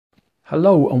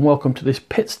Hello and welcome to this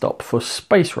pit stop for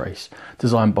Space Race,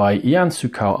 designed by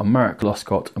Soukal and Marek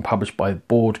Loscot and published by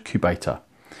Boardcubator.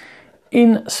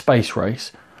 In Space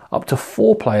Race, up to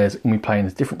 4 players can be playing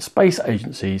as different space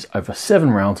agencies over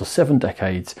 7 rounds or 7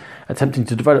 decades, attempting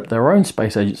to develop their own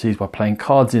space agencies by playing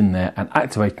cards in there and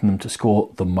activating them to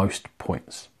score the most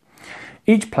points.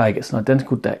 Each player gets an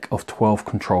identical deck of 12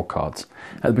 control cards.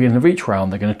 At the beginning of each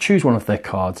round, they're going to choose one of their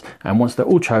cards, and once they're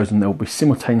all chosen, they will be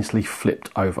simultaneously flipped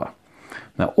over.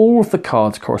 Now, all of the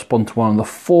cards correspond to one of the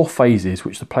 4 phases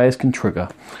which the players can trigger.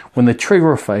 When they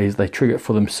trigger a phase, they trigger it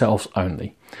for themselves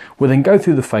only. We'll then go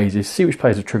through the phases, see which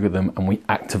players have triggered them, and we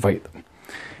activate them.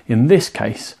 In this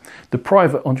case, the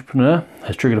private entrepreneur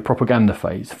has triggered a propaganda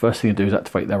phase. First thing they do is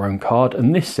activate their own card,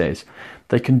 and this says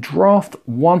they can draft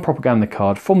 1 propaganda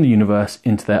card from the universe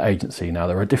into their agency. Now,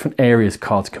 there are different areas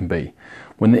cards can be.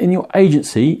 When they're in your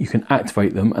agency, you can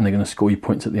activate them, and they're going to score you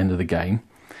points at the end of the game.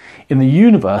 In the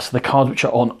universe, the cards which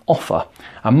are on offer,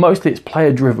 and mostly it's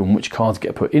player driven which cards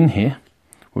get put in here.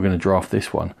 We're going to draft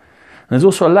this one. And there's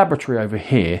also a laboratory over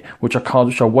here, which are cards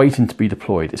which are waiting to be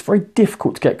deployed. It's very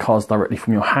difficult to get cards directly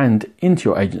from your hand into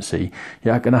your agency.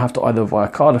 You're going to have to either via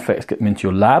card effects get them into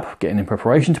your lab, getting in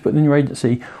preparation to put them in your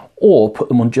agency, or put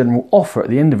them on general offer at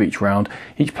the end of each round.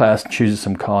 Each player chooses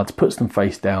some cards, puts them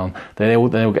face down,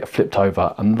 they'll get flipped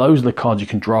over, and those are the cards you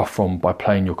can draft from by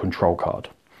playing your control card.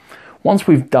 Once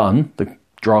we've done the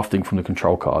drafting from the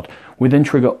control card, we then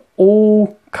trigger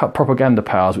all propaganda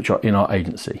powers which are in our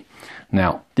agency.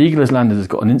 Now, the Eagle Has Landed has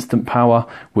got an instant power,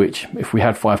 which if we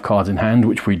had 5 cards in hand,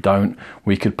 which we don't,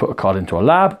 we could put a card into a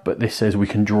lab, but this says we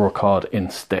can draw a card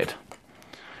instead,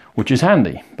 which is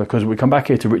handy because we come back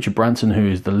here to Richard Branson, who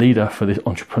is the leader for this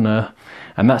entrepreneur,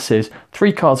 and that says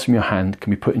 3 cards from your hand can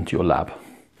be put into your lab.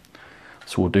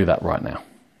 So we'll do that right now.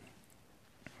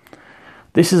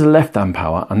 This is a left-hand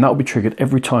power, and that will be triggered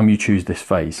every time you choose this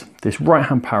phase. This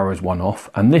right-hand power is one off,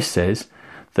 and this says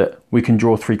that we can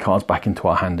draw 3 cards back into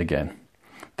our hand again.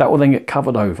 That will then get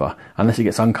covered over unless it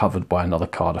gets uncovered by another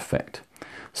card effect.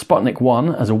 Sputnik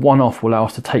 1 as a one-off will allow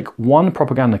us to take 1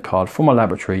 propaganda card from our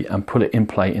laboratory and put it in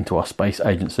play into our space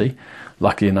agency.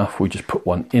 Luckily enough, we just put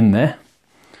 1 in there.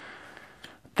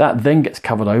 That then gets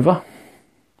covered over,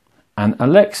 and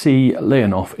Alexei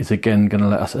Leonov is again going to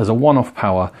let us, as a one-off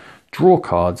power, draw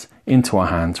cards into our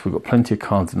hands. We've got plenty of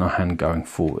cards in our hand going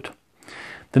forward.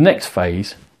 The next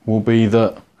phase will be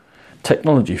the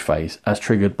technology phase, as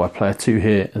triggered by player 2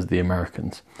 here as the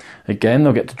Americans. Again,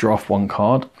 they'll get to draft 1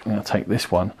 card. I'm going to take this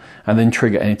one and then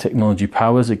trigger any technology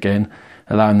powers, again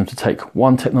allowing them to take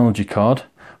 1 technology card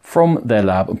from their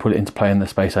lab and put it into play in their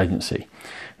space agency.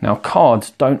 Now, cards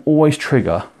don't always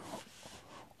trigger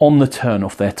on the turn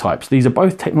of their types. These are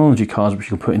both technology cards which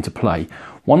you can put into play,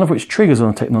 one of which triggers on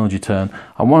a technology turn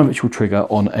and one of which will trigger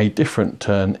on a different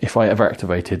turn if I ever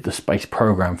activated the space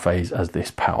program phase as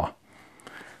this power.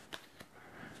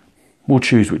 We'll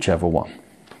choose whichever one.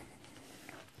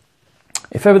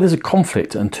 If ever there's a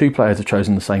conflict and 2 players have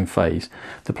chosen the same phase,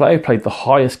 the player who played the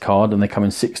highest card and they come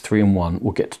in 6, 3 and 1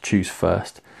 will get to choose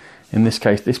first. In this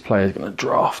case, this player is going to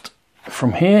draft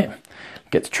from here,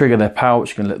 get to trigger their power,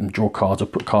 which is going to let them draw cards or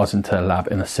put cards into their lab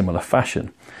in a similar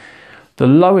fashion. The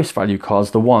lowest value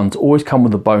cards, the ones, always come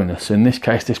with a bonus. So in this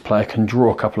case, this player can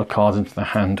draw a couple of cards into their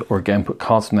hand, or again put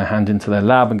cards from their hand into their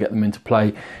lab and get them into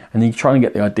play. And you try and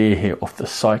get the idea here of the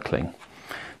cycling.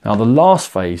 Now, the last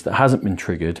phase that hasn't been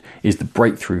triggered is the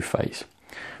breakthrough phase.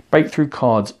 Breakthrough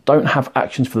cards don't have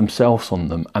actions for themselves on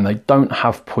them, and they don't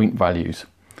have point values.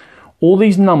 All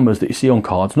these numbers that you see on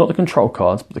cards, not the control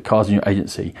cards, but the cards in your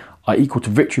agency, are equal to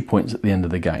victory points at the end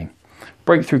of the game.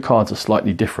 Breakthrough cards are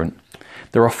slightly different.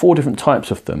 There are 4 different types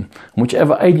of them, and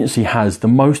whichever agency has the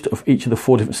most of each of the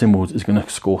 4 different symbols is going to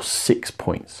score 6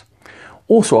 points.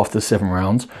 Also, after 7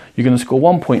 rounds, you're going to score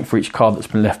 1 point for each card that's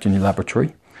been left in your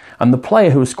laboratory, and the player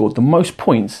who has scored the most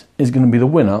points is going to be the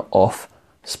winner of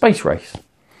Space Race.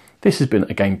 This has been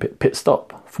a Game Pit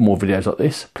Stop. For more videos like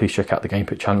this, please check out the Game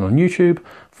Pit channel on YouTube.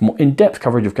 For more in-depth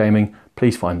coverage of gaming,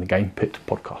 please find the Game Pit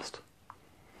podcast.